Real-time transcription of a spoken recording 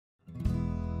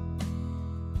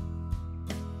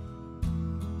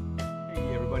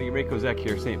Ray Kozek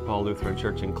here, St. Paul Lutheran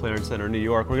Church in Clarence Center, New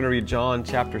York. We're going to read John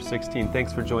chapter 16.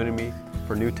 Thanks for joining me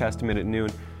for New Testament at noon.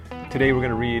 Today we're going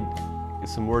to read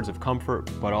some words of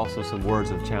comfort, but also some words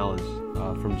of challenge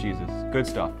from Jesus. Good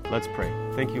stuff. Let's pray.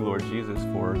 Thank you, Lord Jesus,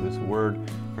 for this word,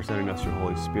 for sending us your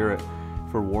Holy Spirit,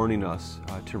 for warning us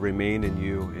to remain in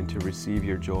you and to receive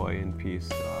your joy and peace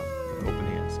with open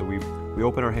hands. So we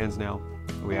open our hands now.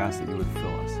 We ask that you would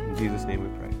fill us. In Jesus' name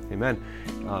we pray. Amen.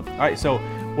 All right, so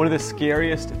one of the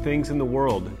scariest things in the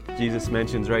world, Jesus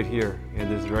mentions right here in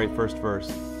this very first verse.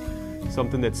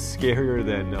 Something that's scarier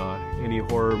than any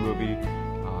horror movie,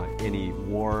 any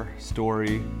war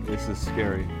story. This is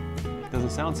scary. It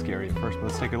doesn't sound scary at first, but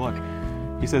let's take a look.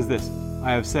 He says this,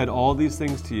 I have said all these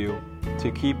things to you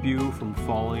to keep you from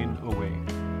falling away.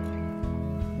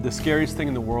 The scariest thing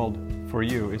in the world for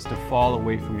you is to fall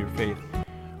away from your faith.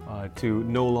 To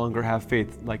no longer have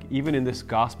faith. Like even in this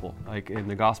gospel, like in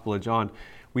the Gospel of John,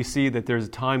 we see that there's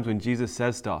times when Jesus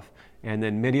says stuff, and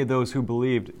then many of those who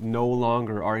believed no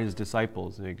longer are his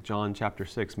disciples. Like John chapter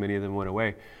 6, many of them went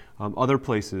away. Other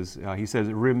places, he says,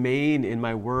 remain in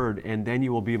my word, and then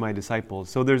you will be my disciples.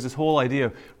 So there's this whole idea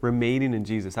of remaining in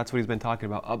Jesus. That's what he's been talking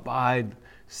about. Abide,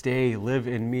 stay, live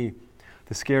in me.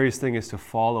 The scariest thing is to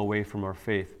fall away from our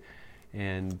faith.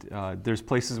 And there's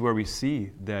places where we see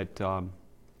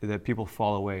that people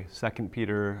fall away. 2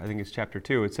 Peter, I think it's chapter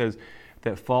 2, it says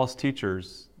that false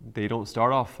teachers, they don't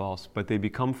start off false, but they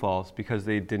become false because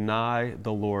they deny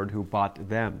the Lord who bought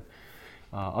them.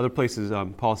 Other places,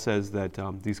 Paul says that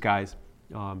these guys,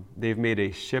 they've made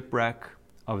a shipwreck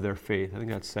of their faith. I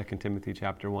think that's 2 Timothy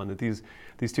chapter 1, that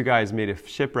these two guys made a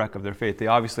shipwreck of their faith. They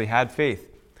obviously had faith,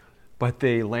 but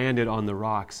they landed on the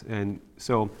rocks. And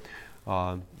so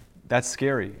that's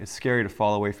scary. It's scary to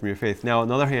fall away from your faith. Now, on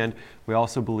the other hand, we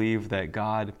also believe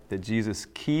that Jesus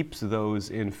keeps those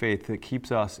in faith, that keeps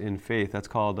us in faith. That's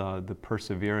called the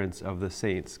perseverance of the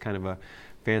saints, kind of a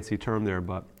fancy term there,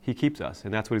 but he keeps us.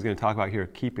 And that's what he's going to talk about here,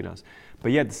 keeping us.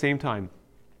 But yet at the same time,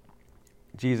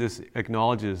 Jesus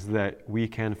acknowledges that we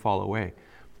can fall away.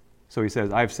 So he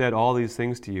says, I've said all these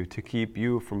things to you to keep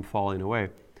you from falling away.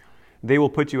 They will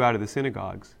put you out of the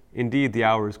synagogues. Indeed, the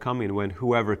hour is coming when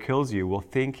whoever kills you will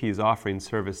think he is offering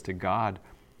service to God.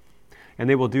 And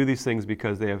they will do these things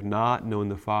because they have not known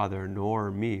the Father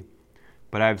nor me.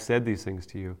 But I have said these things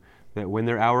to you, that when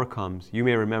their hour comes, you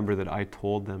may remember that I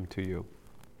told them to you.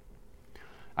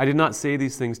 I did not say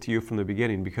these things to you from the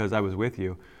beginning because I was with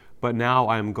you, but now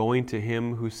I am going to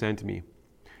him who sent me.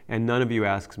 And none of you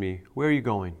asks me, where are you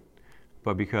going?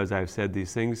 But because I have said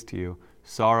these things to you,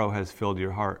 sorrow has filled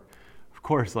your heart. Of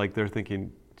course, like they're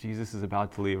thinking, Jesus is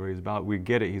about to leave, or we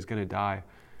get it, he's going to die.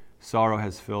 Sorrow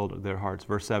has filled their hearts.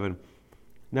 Verse 7,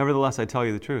 nevertheless, I tell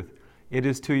you the truth. It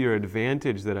is to your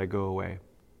advantage that I go away.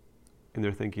 And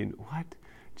they're thinking, what?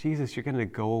 Jesus, you're going to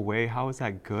go away? How is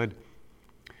that good?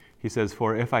 He says,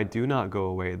 for if I do not go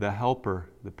away, the helper,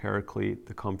 the paraclete,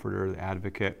 the comforter, the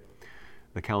advocate,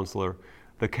 the counselor,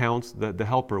 the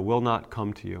helper will not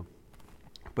come to you.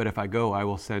 But if I go, I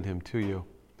will send him to you.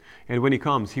 And when he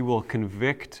comes, he will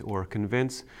convict or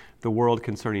convince the world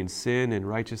concerning sin and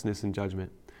righteousness and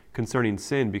judgment. Concerning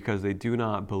sin, because they do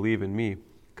not believe in me.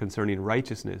 Concerning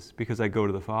righteousness, because I go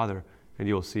to the Father, and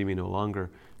you will see me no longer.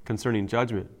 Concerning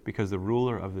judgment, because the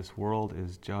ruler of this world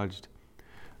is judged.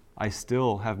 I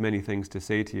still have many things to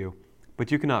say to you, but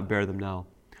you cannot bear them now.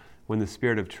 When the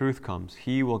Spirit of truth comes,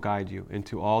 he will guide you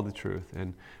into all the truth.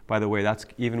 And by the way, that's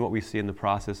even what we see in the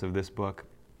process of this book,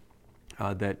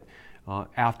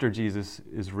 after Jesus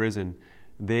is risen,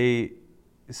 they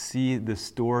see the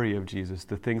story of Jesus,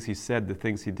 the things he said, the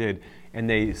things he did, and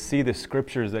they see the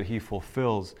scriptures that he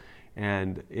fulfills,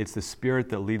 and it's the Spirit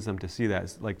that leads them to see that.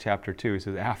 It's like chapter 2, he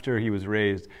says, after he was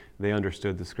raised, they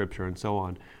understood the scripture, and so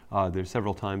on. There's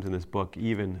several times in this book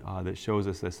even that shows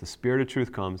us this. The Spirit of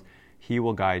truth comes, he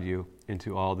will guide you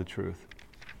into all the truth.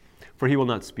 For he will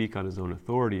not speak on his own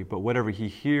authority, but whatever he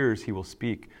hears, he will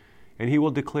speak. And he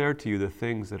will declare to you the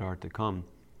things that are to come.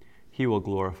 He will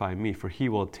glorify me, for he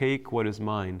will take what is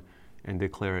mine and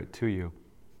declare it to you.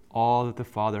 All that the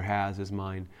Father has is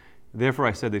mine. Therefore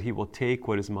I said that he will take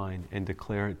what is mine and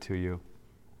declare it to you.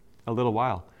 A little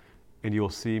while, and you will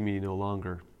see me no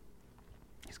longer.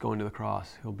 He's going to the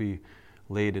cross. He'll be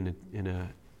laid in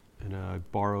a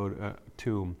borrowed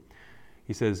tomb.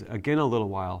 He says, again a little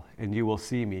while, and you will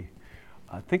see me.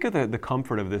 Think of the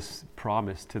comfort of this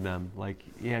promise to them. Like,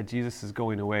 yeah, Jesus is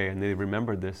going away, and they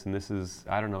remembered this, and this is,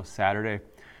 Saturday.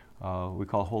 We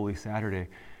call Holy Saturday.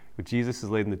 But Jesus is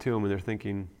laid in the tomb, and they're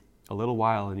thinking, a little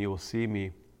while, and you will see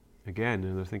me again.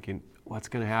 And they're thinking, what's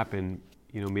going to happen?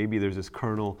 Maybe there's this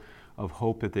kernel of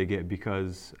hope that they get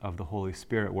because of the Holy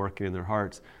Spirit working in their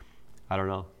hearts. I don't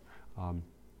know.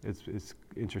 It's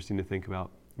interesting to think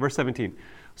about. Verse 17,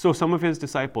 so some of his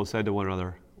disciples said to one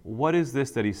another, what is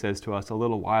this that he says to us, a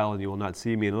little while and you will not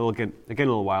see me, and again a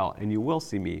little while and you will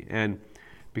see me, and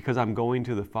because I'm going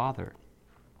to the Father.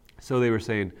 So they were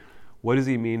saying, what does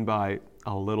he mean by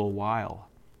a little while?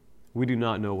 We do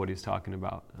not know what he's talking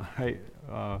about. Right?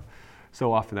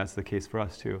 So often that's the case for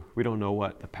us too. We don't know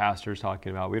what the pastor is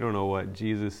talking about. We don't know what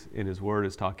Jesus in his word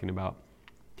is talking about.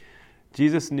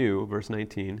 Jesus knew, verse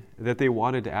 19, that they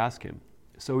wanted to ask him.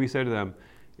 So he said to them,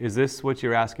 is this what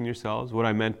you're asking yourselves? What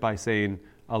I meant by saying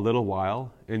a little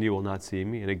while and you will not see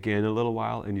me, and again a little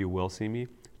while and you will see me?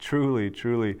 Truly,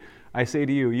 truly, I say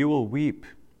to you, you will weep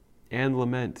and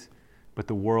lament, but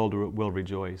the world will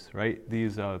rejoice, right?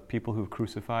 These people who've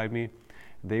crucified me,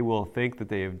 they will think that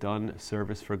they have done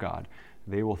service for God.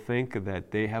 They will think that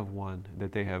they have won,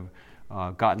 that they have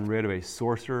gotten rid of a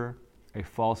sorcerer, a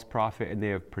false prophet, and they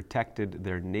have protected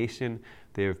their nation.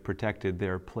 They have protected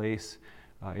their place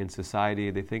in society.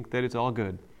 They think that it's all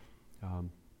good.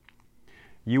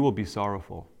 You will be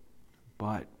sorrowful,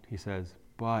 but, he says,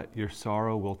 but your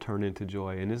sorrow will turn into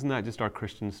joy. And isn't that just our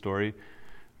Christian story?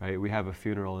 Right? We have a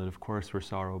funeral, and of course we're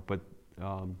sorrow, but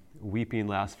weeping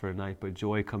lasts for a night, but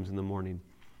joy comes in the morning.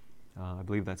 I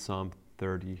believe that's Psalm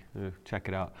 30. Check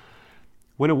it out.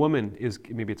 When a woman is,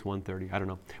 maybe it's 130, I don't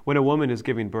know. When a woman is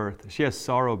giving birth, she has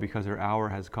sorrow because her hour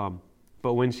has come.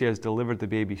 But when she has delivered the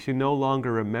baby, she no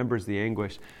longer remembers the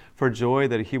anguish for joy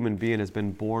that a human being has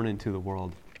been born into the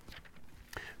world.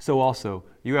 So also,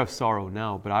 you have sorrow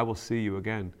now, but I will see you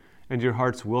again, and your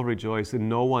hearts will rejoice, and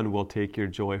no one will take your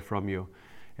joy from you.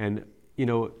 And,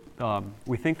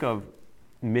 we think of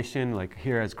mission, like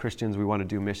here as Christians, we want to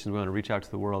do missions, we want to reach out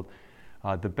to the world.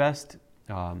 The best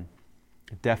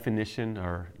definition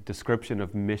or description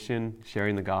of mission,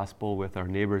 sharing the gospel with our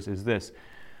neighbors, is this.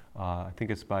 I think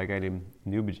it's by a guy named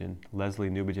Newbigin, Leslie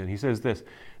Newbigin. He says this,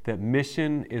 that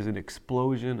mission is an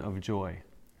explosion of joy.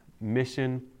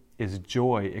 Mission is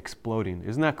joy exploding.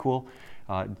 Isn't that cool?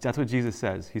 That's what Jesus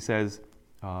says. He says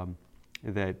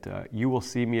that you will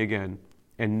see me again,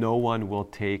 and no one will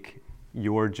take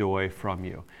your joy from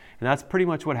you. And that's pretty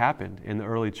much what happened in the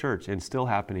early church and still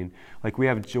happening. Like, we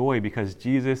have joy because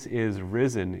Jesus is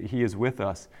risen. He is with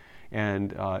us,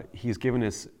 and he's given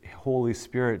his Holy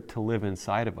Spirit to live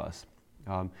inside of us.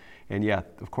 And yeah,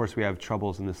 of course we have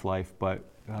troubles in this life, but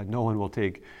no one will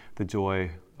take the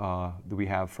joy that we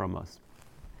have from us.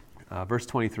 Verse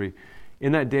 23,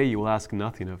 in that day you will ask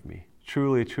nothing of me.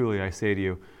 Truly, truly, I say to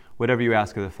you, whatever you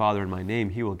ask of the Father in my name,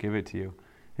 he will give it to you.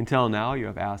 Until now you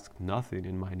have asked nothing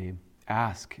in my name.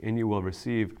 Ask, and you will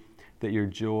receive, that your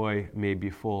joy may be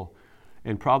full.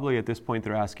 And probably at this point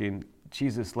they're asking,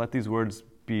 Jesus, let these words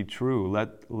be true.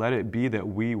 Let it be that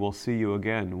we will see you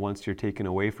again once you're taken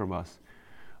away from us.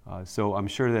 So I'm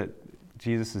sure that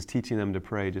Jesus is teaching them to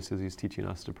pray just as he's teaching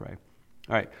us to pray.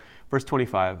 All right, verse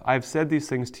 25. I have said these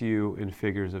things to you in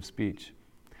figures of speech.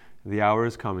 The hour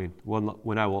is coming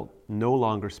when I will no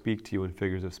longer speak to you in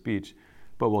figures of speech,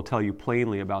 but will tell you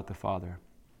plainly about the Father.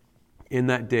 In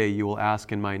that day you will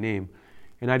ask in my name,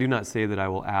 and I do not say that I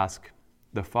will ask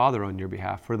the Father on your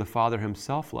behalf, for the Father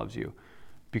himself loves you,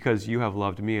 because you have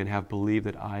loved me and have believed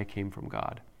that I came from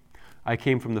God. I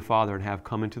came from the Father and have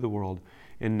come into the world,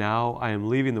 and now I am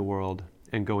leaving the world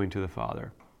and going to the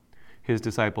Father. His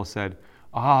disciples said,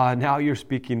 now you're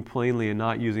speaking plainly and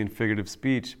not using figurative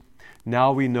speech.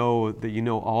 Now we know that you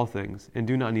know all things and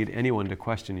do not need anyone to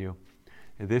question you.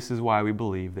 And this is why we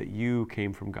believe that you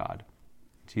came from God.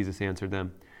 Jesus answered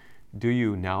them, do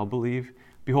you now believe?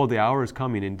 Behold, the hour is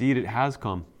coming, indeed it has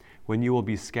come, when you will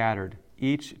be scattered,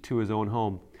 each to his own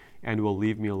home, and will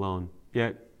leave me alone.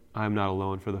 Yet I am not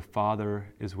alone, for the Father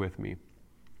is with me.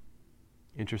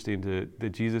 Interesting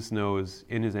that Jesus knows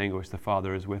in his anguish the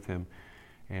Father is with him.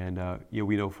 And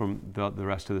we know from the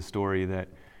rest of the story that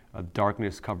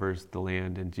darkness covers the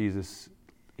land, and Jesus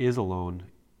is alone.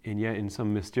 And yet in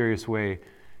some mysterious way,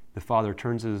 the Father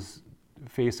turns his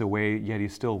face away, yet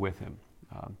he's still with him.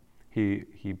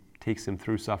 He takes him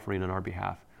through suffering on our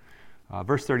behalf.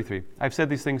 Verse 33, I've said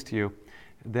these things to you,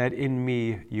 that in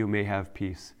me you may have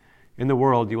peace. In the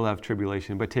world you will have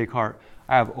tribulation, but take heart,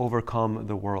 I have overcome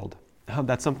the world.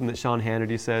 That's something that Sean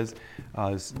Hannity says,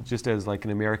 just as like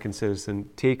an American citizen.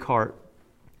 Take heart,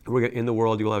 in the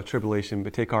world you will have tribulation,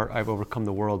 but take heart, I've overcome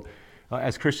the world.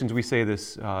 As Christians, we say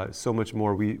this so much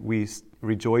more. We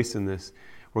rejoice in this.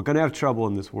 We're going to have trouble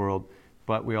in this world,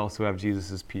 but we also have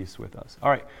Jesus' peace with us. All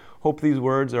right, hope these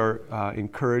words are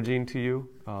encouraging to you.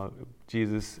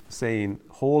 Jesus saying,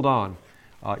 hold on,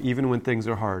 even when things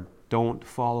are hard. Don't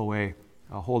fall away.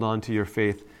 Hold on to your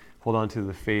faith. Hold on to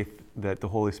the faith that the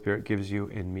Holy Spirit gives you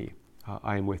in me.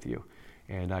 I am with you.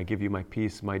 and I give you my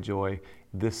peace, my joy.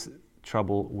 This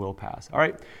trouble will pass. All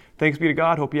right. Thanks be to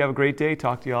God. Hope you have a great day.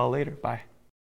 Talk to you all later. Bye.